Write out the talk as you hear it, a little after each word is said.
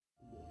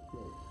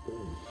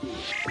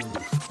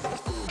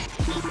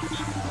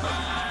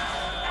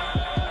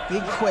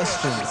Big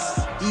questions,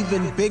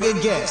 even bigger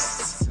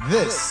guests.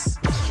 This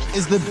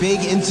is the Big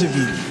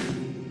Interview.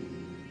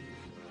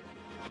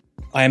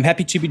 I am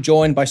happy to be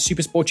joined by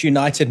SuperSport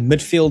United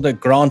midfielder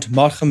Grant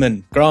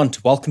Margeman.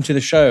 Grant, welcome to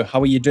the show. How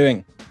are you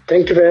doing?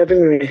 Thank you for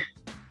having me.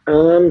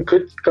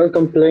 Good, can't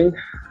complain.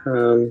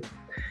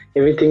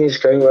 Everything is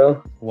going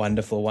well.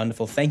 Wonderful,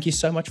 wonderful. Thank you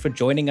so much for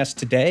joining us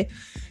today.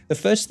 The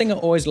first thing I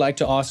always like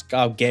to ask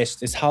our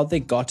guests is how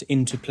they got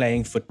into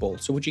playing football.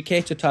 So would you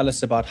care to tell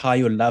us about how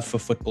your love for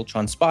football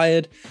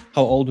transpired?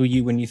 How old were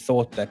you when you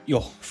thought that,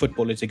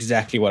 football is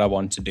exactly what I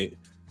want to do?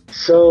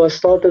 So I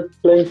started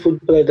playing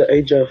football at the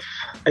age of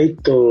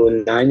 8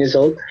 to 9 years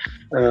old.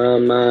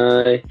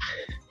 My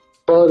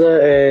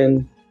father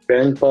and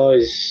grandpa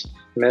is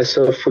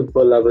massive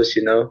football lovers,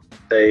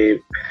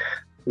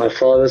 My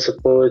father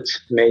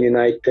supports Man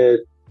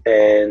United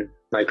and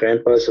my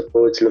grandpa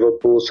supports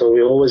Liverpool. So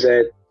they always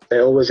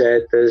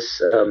had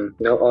this,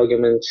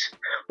 arguments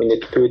when the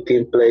two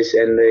team plays,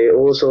 and they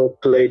also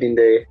played in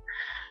the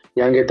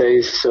younger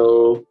days.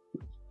 So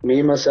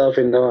me, myself,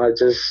 I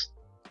just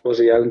was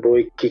a young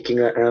boy kicking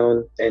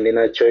around, and then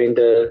I joined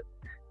the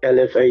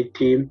LFA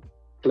team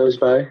close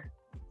by.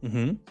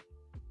 Mm-hmm.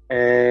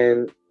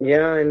 And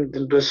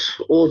it was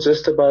all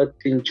just about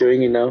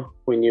enjoying,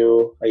 when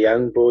you're a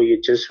young boy,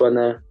 you just want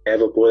to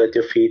have a ball at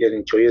your feet and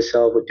enjoy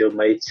yourself with your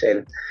mates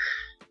and,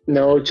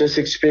 just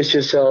express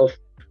yourself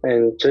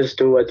and just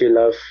do what you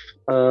love.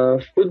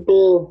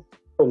 Football,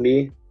 for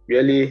me,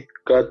 really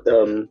got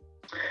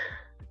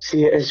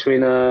serious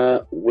when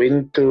I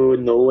went to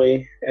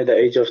Norway at the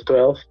age of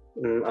 12.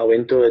 I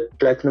went to a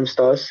Platinum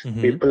Stars.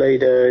 Mm-hmm. We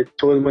played a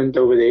tournament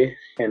over there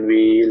and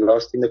we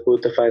lost in the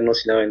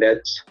quarterfinals, and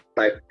that's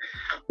like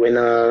when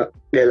I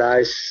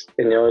realized,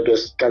 it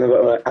was kind of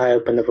an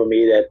eye-opener for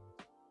me that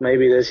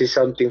maybe this is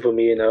something for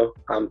me,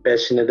 I'm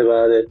passionate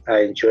about it,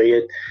 I enjoy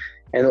it.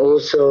 And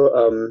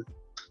also,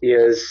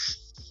 yes,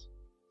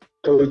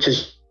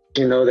 coaches,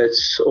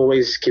 that's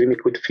always giving me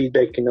good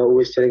feedback,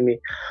 always telling me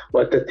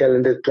what a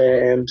talented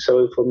player I am.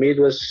 So for me, it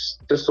was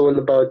just all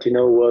about,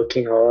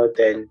 working hard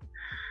and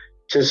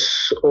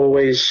just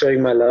always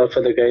showing my love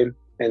for the game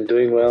and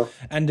doing well.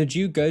 And did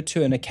you go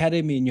to an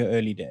academy in your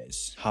early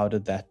days? How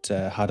did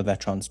that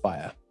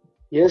transpire?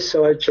 Yes,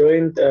 so I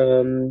joined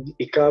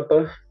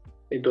ICAPA.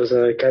 It was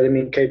an academy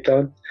in Cape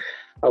Town.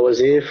 I was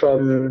here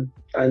from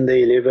under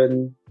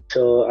 11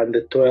 till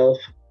under 12,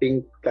 I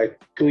think like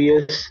 2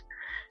 years.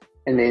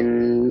 And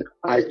then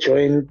I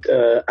joined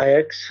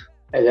Ajax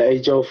at the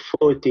age of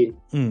 14.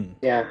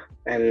 Yeah,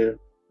 and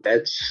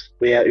that's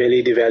where I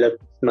really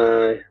developed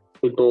my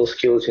football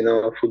skills,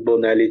 football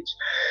knowledge.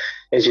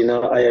 As you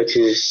know,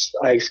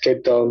 Ajax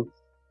Cape Town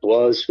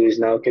who is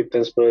now Cape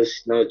Town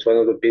Spurs. It's one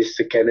of the best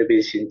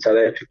academies in South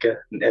Africa,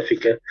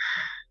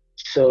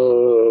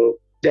 So,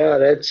 yeah,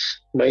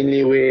 that's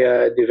mainly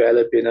where I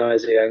developed,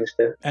 as a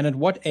youngster. And at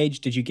what age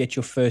did you get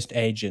your first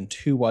agent?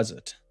 Who was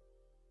it?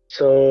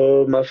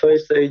 So, my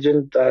first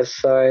agent I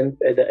signed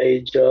at the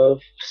age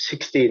of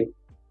 16.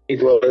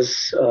 It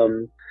was,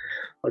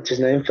 what's his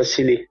name?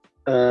 Vasily.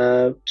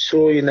 The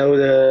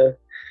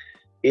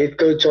head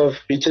coach of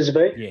Richards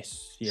Bay.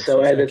 Yes.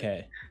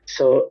 Okay.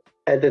 So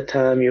at the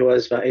time, he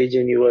was my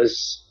agent.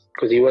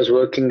 Because he was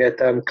working that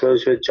time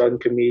close with John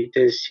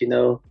Comites,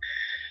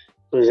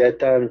 Because that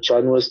time,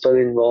 John was still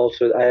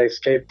involved with Ajax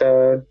Cape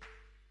Town.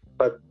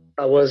 But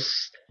I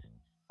was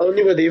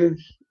only with him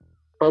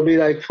probably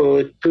like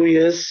for 2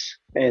 years.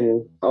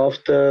 And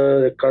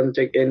after the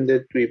contract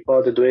ended, we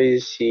parted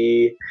ways.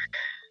 He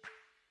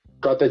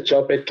got a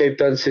job at Cape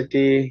Town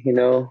City,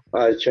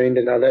 I joined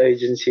another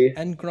agency.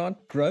 And Grant,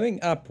 growing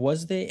up,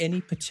 was there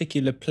any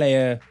particular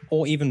player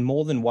or even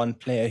more than one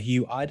player who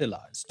you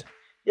idolized?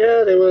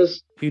 Yeah, there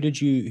was. Who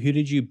did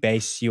you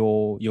base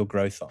your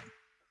growth on?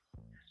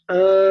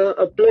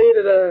 A player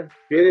that I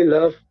really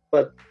love,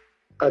 but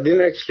I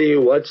didn't actually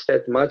watch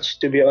that much,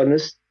 to be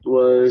honest,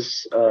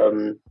 was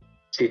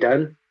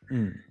Zidane.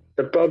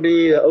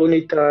 Probably the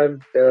only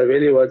time that I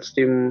really watched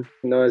him,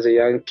 as a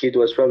young kid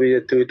was probably the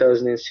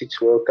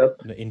 2006 World Cup.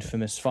 The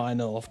infamous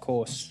final, of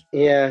course.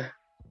 Yeah.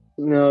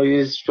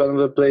 He's one of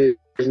the players,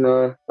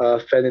 I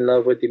fell in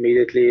love with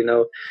immediately,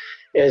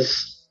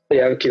 As a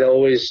young kid, I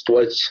always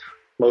watched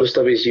most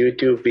of his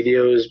YouTube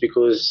videos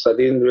because I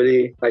didn't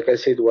really, like I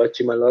said, watch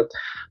him a lot.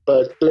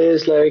 But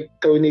players like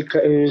Toni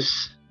Kroos,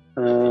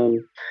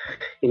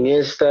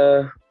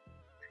 Iniesta,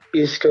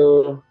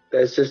 Isco,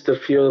 that's just a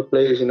few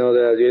players, that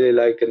I really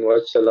like and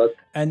watch a lot.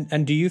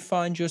 And do you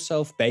find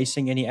yourself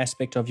basing any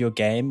aspect of your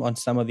game on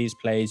some of these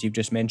players you've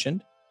just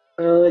mentioned?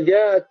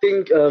 Yeah, I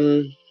think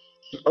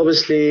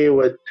obviously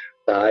with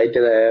the height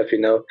that I have,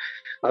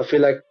 I feel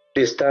like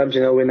there's times,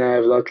 when I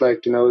have a lot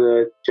like,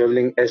 the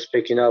dribbling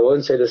aspect, I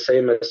won't say the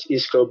same as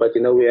Isco, but,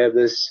 we have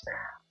this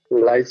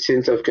light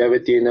sense of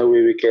gravity, where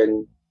we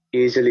can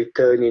easily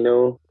turn,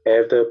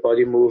 have the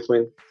body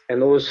movement.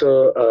 And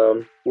also,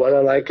 what I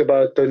like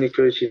about Toni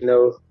Kroos,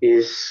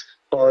 is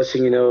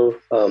passing,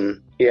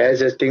 he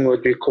has a thing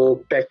what we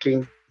call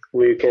packing,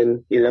 where you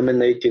can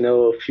eliminate,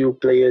 a few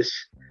players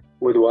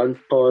with one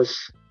pass,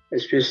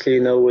 especially,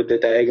 with the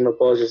diagonal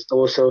passes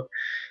also.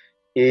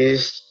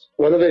 He's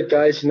one of the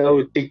guys,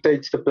 who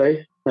dictates the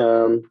play.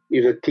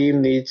 If the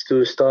team needs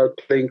to start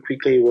playing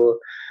quickly, he will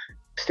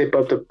step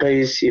up the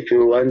pace. If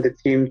you want the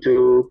team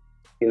to,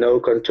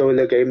 control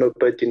the game a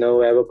bit,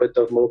 have a bit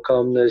of more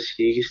calmness,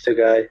 he's the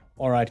guy.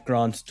 All right,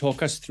 Grant,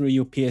 talk us through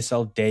your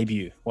PSL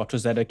debut. What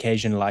was that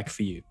occasion like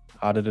for you?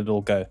 How did it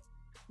all go?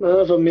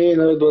 For me,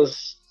 it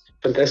was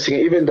fantastic.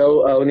 Even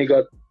though I only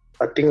got,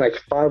 I think, like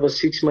 5 or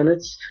 6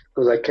 minutes,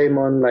 because I came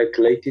on like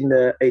late in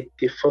the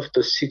 85th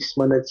or 6th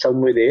minute,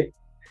 somewhere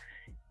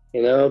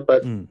there.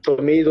 But for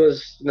me, it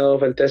was,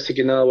 fantastic.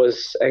 I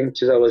was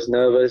anxious, I was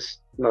nervous.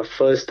 My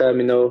first time,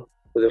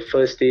 with the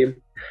first team.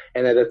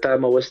 And at the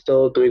time, I was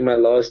still doing my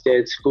last year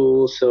at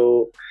school.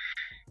 So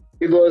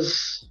it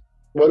was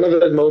one of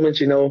those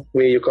moments,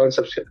 where you can't,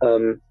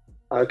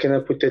 how can I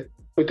put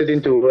it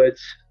into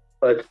words?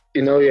 But,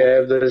 you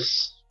have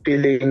this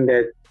feeling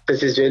that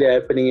this is really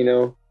happening,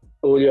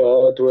 all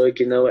your hard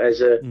work,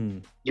 as a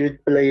youth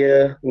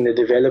player in the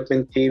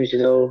development teams,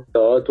 the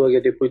hard work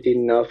that you put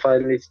in, now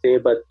finally it's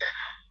there. But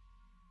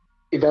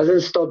it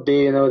doesn't stop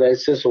there,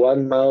 that's just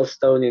one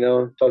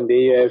milestone, from there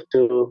you have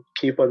to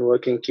keep on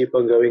working, keep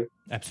on going.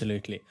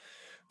 Absolutely.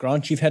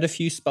 Grant, you've had a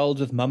few spells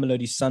with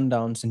Mamelodi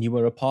Sundowns and you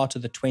were a part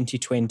of the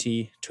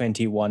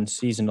 2020-21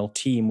 seasonal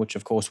team, which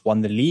of course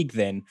won the league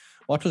then.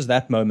 What was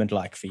that moment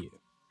like for you?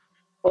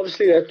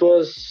 Obviously, that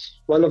was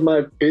one of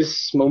my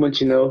best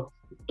moments,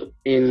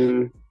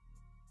 in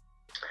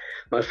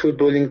my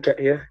footballing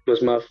career. It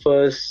was my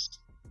first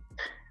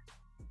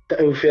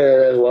trophy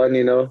I won,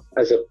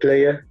 as a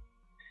player.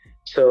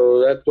 So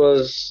that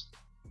was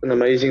an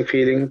amazing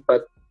feeling.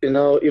 But,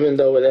 even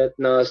though with that,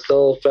 I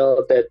still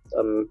felt that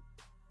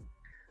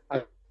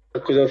I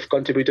could have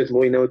contributed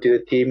more, to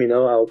the team.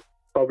 I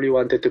probably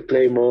wanted to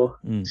play more.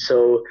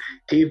 So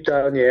deep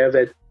down, you have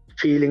that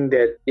feeling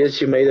that, yes,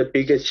 you made a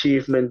big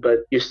achievement,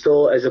 but you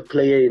still, as a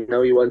player,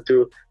 you want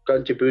to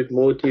contribute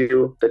more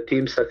to the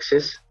team's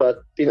success.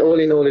 But in all,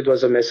 it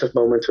was a massive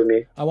moment for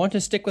me. I want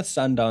to stick with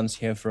Sundowns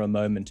here for a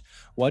moment.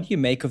 What do you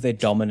make of their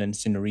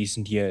dominance in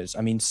recent years? I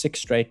mean, 6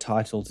 straight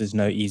titles is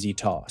no easy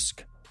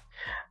task.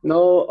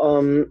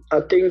 No,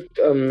 I think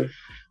the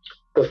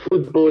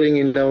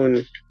footballing,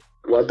 and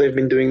what they've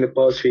been doing the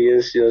past few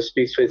years,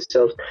 speaks for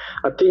itself.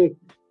 I think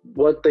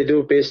what they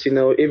do best,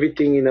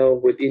 everything,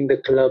 within the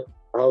club,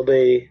 how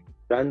they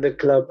run the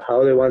club,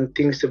 how they want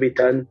things to be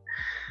done,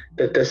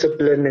 the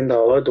discipline and the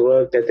hard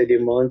work that they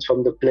demand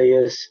from the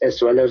players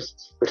as well as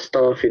the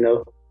staff,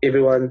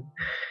 everyone,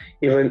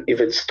 even if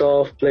it's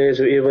staff, players,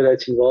 whoever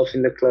that's involved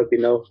in the club,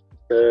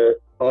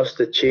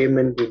 the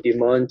chairman, he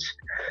demands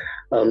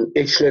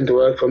excellent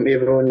work from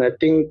everyone. I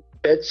think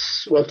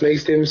that's what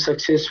makes them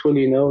successful,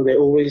 they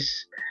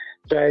always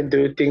try and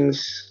do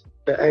things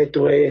the right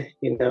way,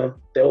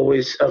 they're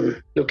always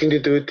looking to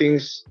do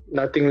things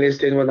nothing less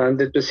than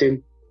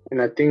 100%.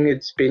 And I think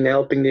it's been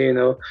helping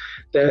them,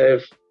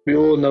 we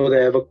all know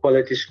they have a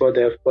quality squad,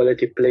 they have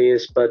quality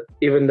players, but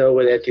even though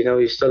with that,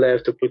 you still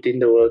have to put in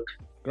the work.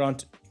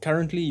 Grant,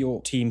 currently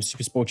your team,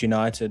 SuperSport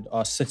United,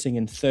 are sitting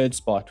in 3rd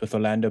spot with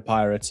Orlando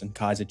Pirates and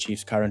Kaizer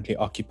Chiefs currently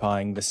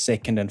occupying the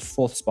 2nd and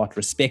 4th spot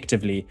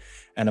respectively.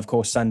 And of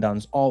course,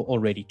 Sundowns are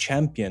already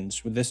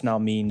champions. This now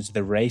means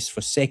the race for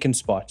 2nd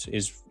spot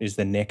is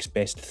the next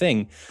best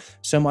thing.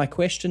 So my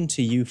question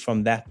to you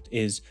from that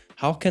is,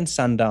 how can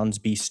Sundowns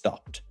be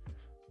stopped?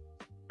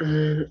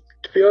 To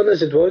be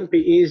honest, it won't be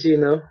easy,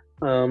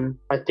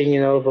 I think,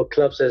 for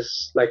clubs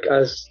as like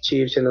us,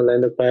 Chiefs and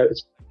Orlando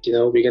Pirates,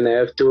 we're going to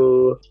have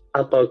to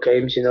up our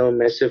games,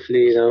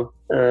 massively,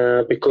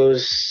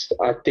 because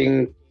I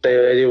think they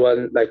already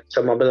won, like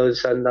some of the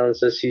Sundowns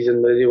this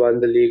season already won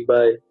the league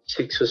by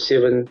 6 or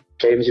 7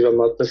 games, if I'm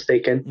not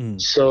mistaken.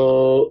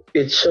 So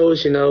it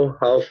shows,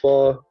 how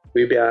far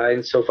we're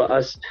behind. So for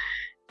us,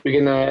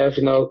 we're going to have,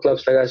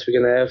 clubs like us, we're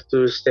going to have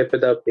to step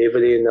it up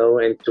heavily,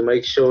 and to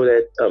make sure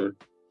that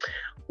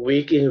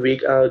week in,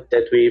 week out,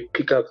 that we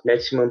pick up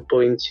maximum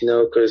points,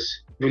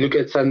 because if you look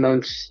at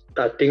Sundowns,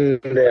 I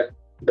think that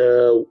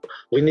the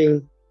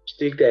winning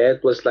streak they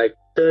had was like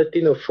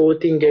 13 or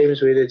 14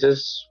 games where they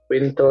just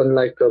went on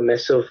like a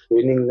massive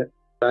winning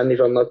run, if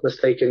I'm not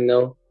mistaken,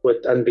 with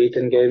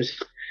unbeaten games.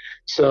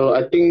 So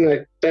I think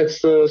like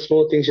that's the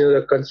small things,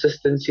 the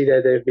consistency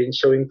that they've been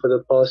showing for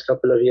the past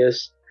couple of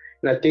years.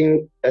 And I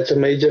think that's a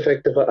major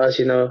factor for us,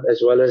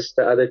 as well as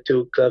the other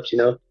 2 clubs,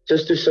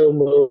 just to show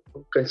more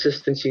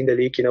consistency in the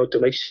league, to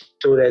make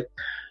sure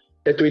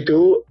that we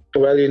do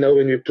well,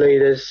 when we play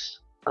this,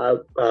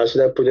 how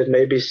should I put it,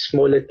 maybe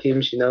smaller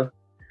teams,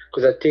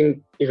 because I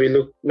think if we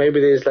look,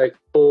 maybe there's like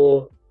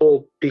four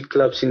big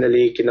clubs in the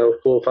league, 4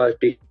 or 5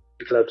 big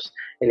clubs,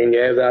 and then you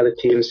have the other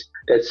teams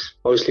that's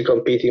mostly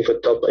competing for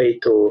top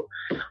 8 or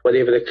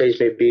whatever the case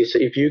may be. So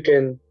if you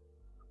can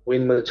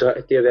win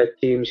majority of that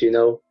teams,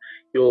 you'll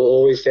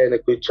always stand a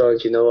good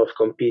chance, of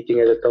competing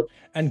at the top.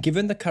 And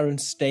given the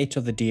current state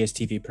of the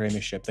DStv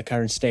Premiership, the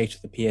current state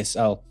of the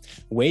PSL,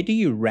 where do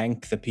you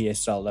rank the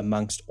PSL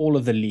amongst all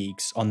of the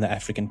leagues on the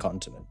African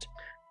continent?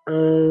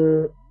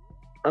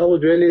 I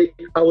would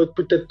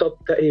put the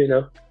top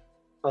tier,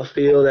 I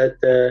feel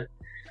that the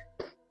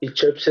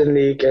Egyptian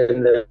league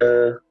and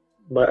the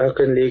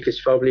Moroccan league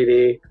is probably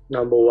the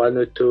number one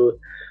or two.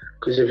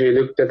 Because if you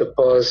looked at the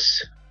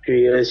past few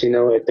years,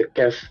 at the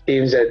CAF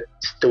teams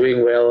that's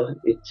doing well,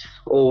 it's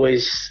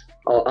always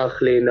Al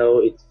Ahly,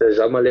 it's the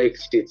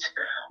Zamaleks, it's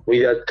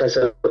Wydad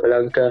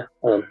Casablanca,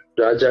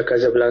 Raja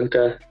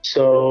Casablanca.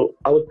 So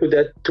I would put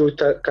that two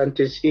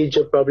countries,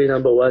 Egypt probably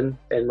number one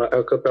and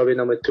Morocco probably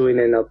number two, and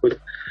then I'll put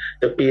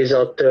the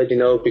PSL third,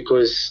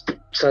 because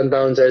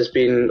Sundowns has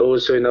been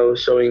also,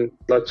 showing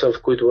lots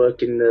of good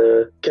work in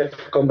the CAF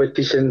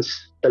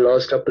competitions the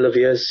last couple of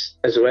years,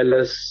 as well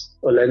as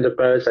Orlando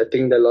Pirates. I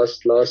think they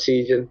lost last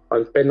season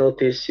on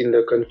penalties in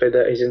the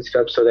Confederations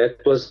Cup, so that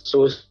was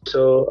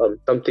also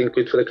something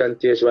good for the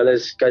country, as well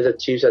as Kaizer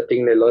Chiefs. I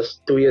think they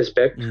lost 2 years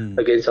back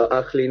against Al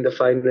Ahly in the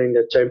final in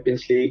the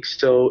Champions League.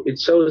 So it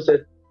shows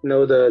that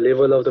the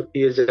level of the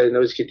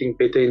PSL is getting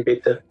better and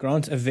better.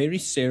 Grant, a very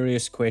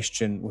serious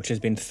question which has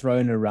been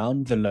thrown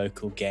around the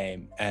local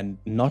game, and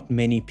not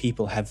many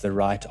people have the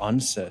right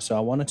answer. So I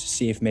wanted to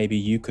see if maybe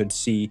you could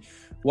see,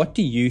 what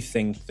do you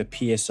think the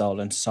PSL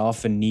and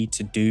SAFA need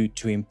to do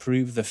to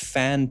improve the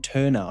fan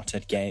turnout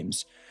at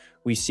games?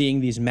 We're seeing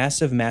these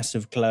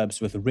massive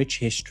clubs with rich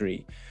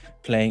history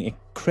playing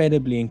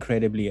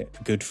incredibly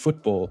good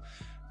football,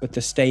 but the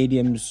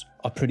stadiums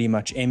are pretty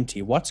much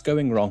empty. What's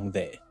going wrong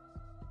there?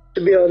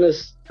 To be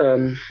honest,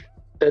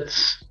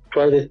 that's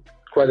quite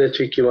a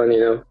tricky one,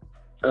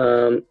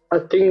 I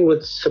think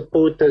with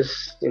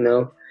supporters,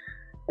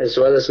 as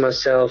well as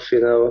myself,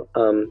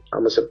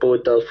 I'm a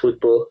supporter of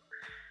football.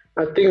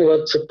 I think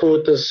what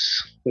supporters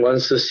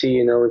wants to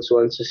see,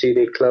 wants to see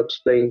their clubs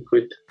playing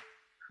good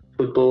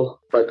football,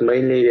 but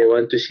mainly they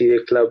want to see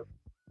their club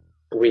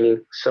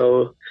winning.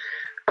 So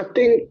I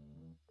think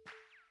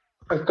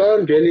I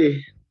can't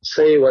really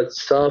say what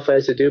staff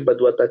has to do,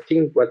 but what I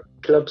think what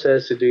clubs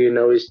has to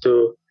do, is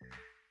to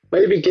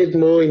maybe get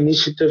more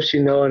initiatives,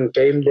 on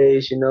game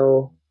days,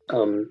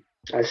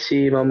 I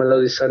see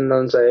Mamelodi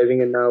Sundowns are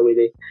having it now where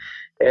they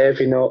have,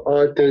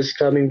 artists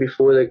coming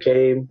before the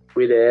game,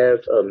 where they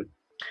have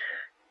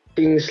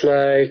things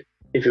like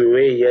if you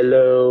wear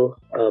yellow,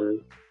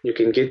 you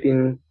can get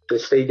in the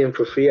stadium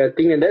for free, I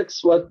think, and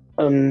that's what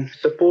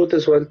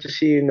supporters want to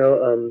see,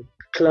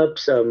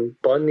 clubs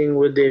bonding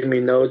with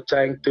them,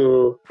 trying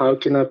to, how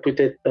can I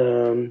put it,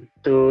 to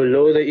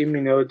lure them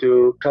in,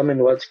 to come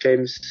and watch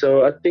games.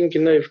 So I think,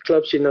 if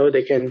clubs,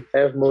 they can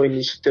have more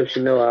initiatives,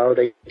 how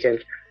they can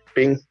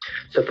bring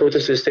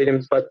supporters to the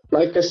stadium. But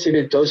like I said,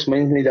 it goes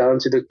mainly down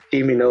to the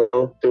team,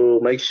 to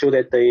make sure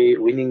that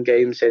they're winning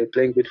games and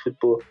playing good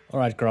football. All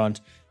right, Grant,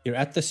 you're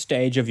at the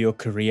stage of your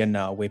career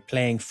now where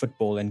playing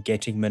football and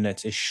getting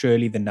minutes is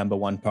surely the number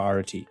one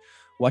priority.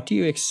 What do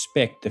you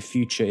expect the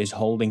future is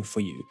holding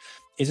for you?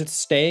 Is it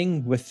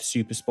staying with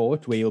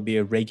Supersport, where you'll be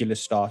a regular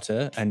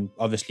starter and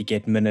obviously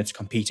get minutes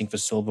competing for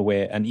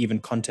silverware and even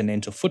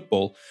continental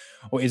football?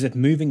 Or is it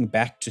moving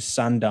back to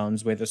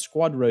Sundowns, where the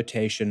squad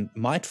rotation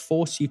might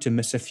force you to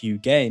miss a few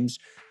games,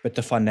 but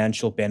the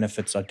financial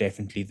benefits are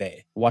definitely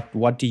there?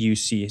 What do you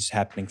see is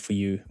happening for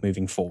you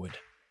moving forward?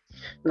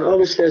 Now,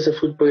 obviously, as a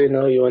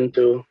footballer, you want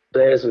to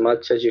play as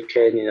much as you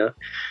can,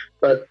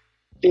 But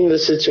in the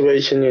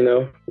situation,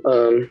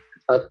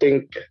 I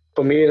think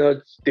for me,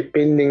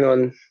 depending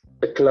on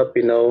the club,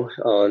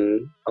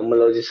 on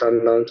Mamelodi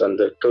Sundowns, on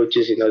the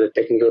coaches, the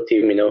technical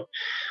team,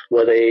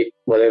 what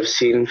I've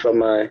seen from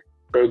my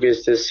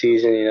progress this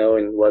season,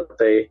 and what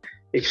they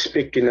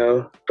expect,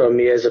 from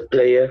me as a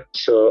player.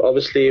 So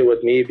obviously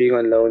with me being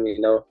on loan,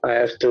 I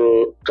have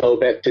to go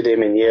back to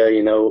them and hear,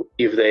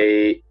 if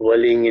they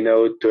willing,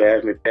 to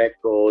have me back,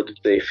 or do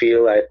they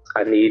feel like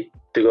I need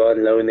to go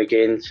on loan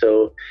again.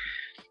 So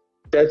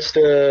that's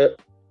the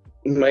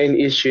main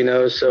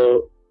issue,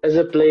 So as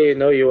a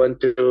player, you want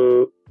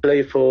to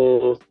play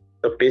for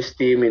the best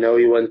team,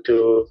 you want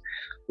to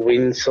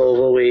win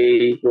silverware,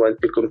 you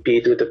want to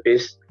compete with the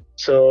best.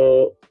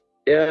 So,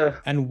 yeah.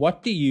 And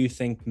what do you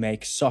think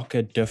makes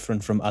soccer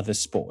different from other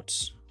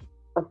sports?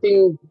 I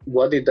think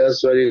what it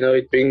does,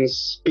 it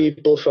brings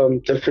people from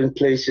different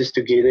places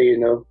together,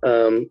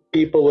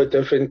 people with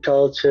different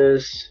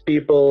cultures,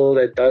 people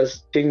that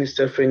does things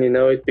different,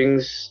 it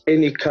brings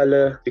any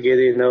color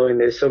together,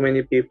 and there's so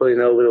many people,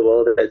 over the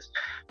world that's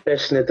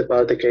passionate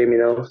about the game,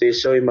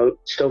 there's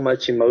so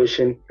much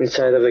emotion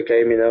inside of the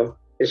game,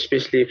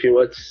 especially if you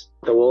watch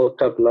the World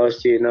Cup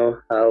last year,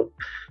 how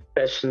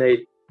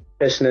passionate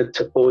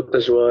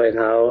supporters were and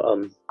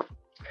how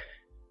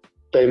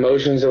the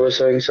emotions they were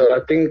showing. So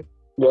I think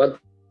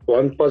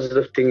one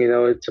positive thing,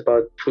 it's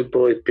about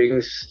football, it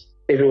brings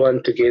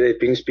everyone together, it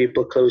brings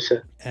people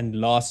closer. And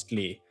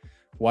lastly,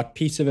 what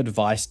piece of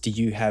advice do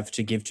you have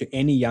to give to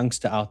any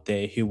youngster out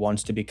there who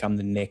wants to become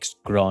the next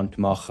Grant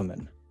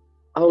Margeman?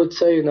 I would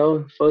say,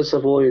 first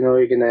of all,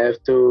 you're going to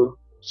have to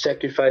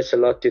sacrifice a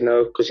lot,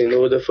 because in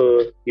order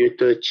for you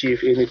to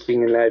achieve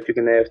anything in life, you're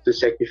going to have to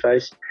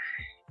sacrifice.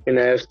 You're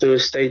going to have to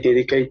stay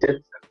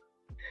dedicated.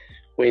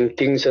 When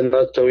things are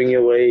not going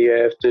your way, you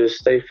have to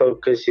stay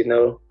focused,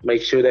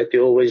 make sure that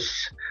you always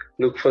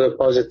look for the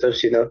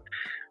positives,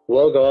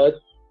 work hard,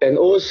 and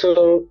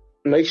also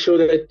make sure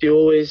that you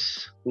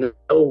always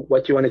know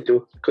what you want to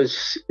do,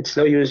 because it's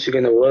no use you're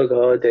going to work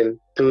hard and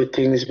do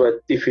things, but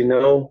if you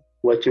know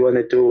what you want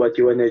to do, what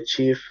you want to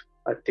achieve,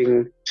 I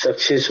think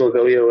success will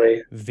go your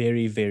way.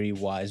 Very, very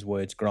wise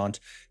words, Grant.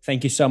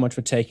 Thank you so much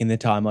for taking the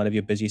time out of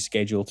your busy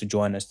schedule to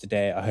join us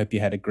today. I hope you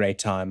had a great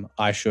time.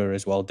 I sure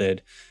as well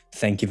did.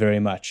 Thank you very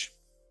much.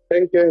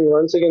 Thank you, and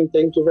once again,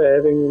 thank you for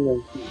having me,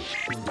 man.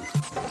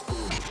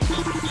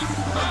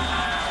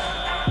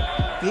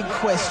 Big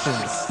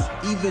questions,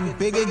 even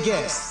bigger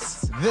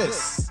guests.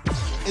 This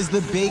is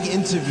the Big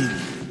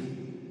Interview.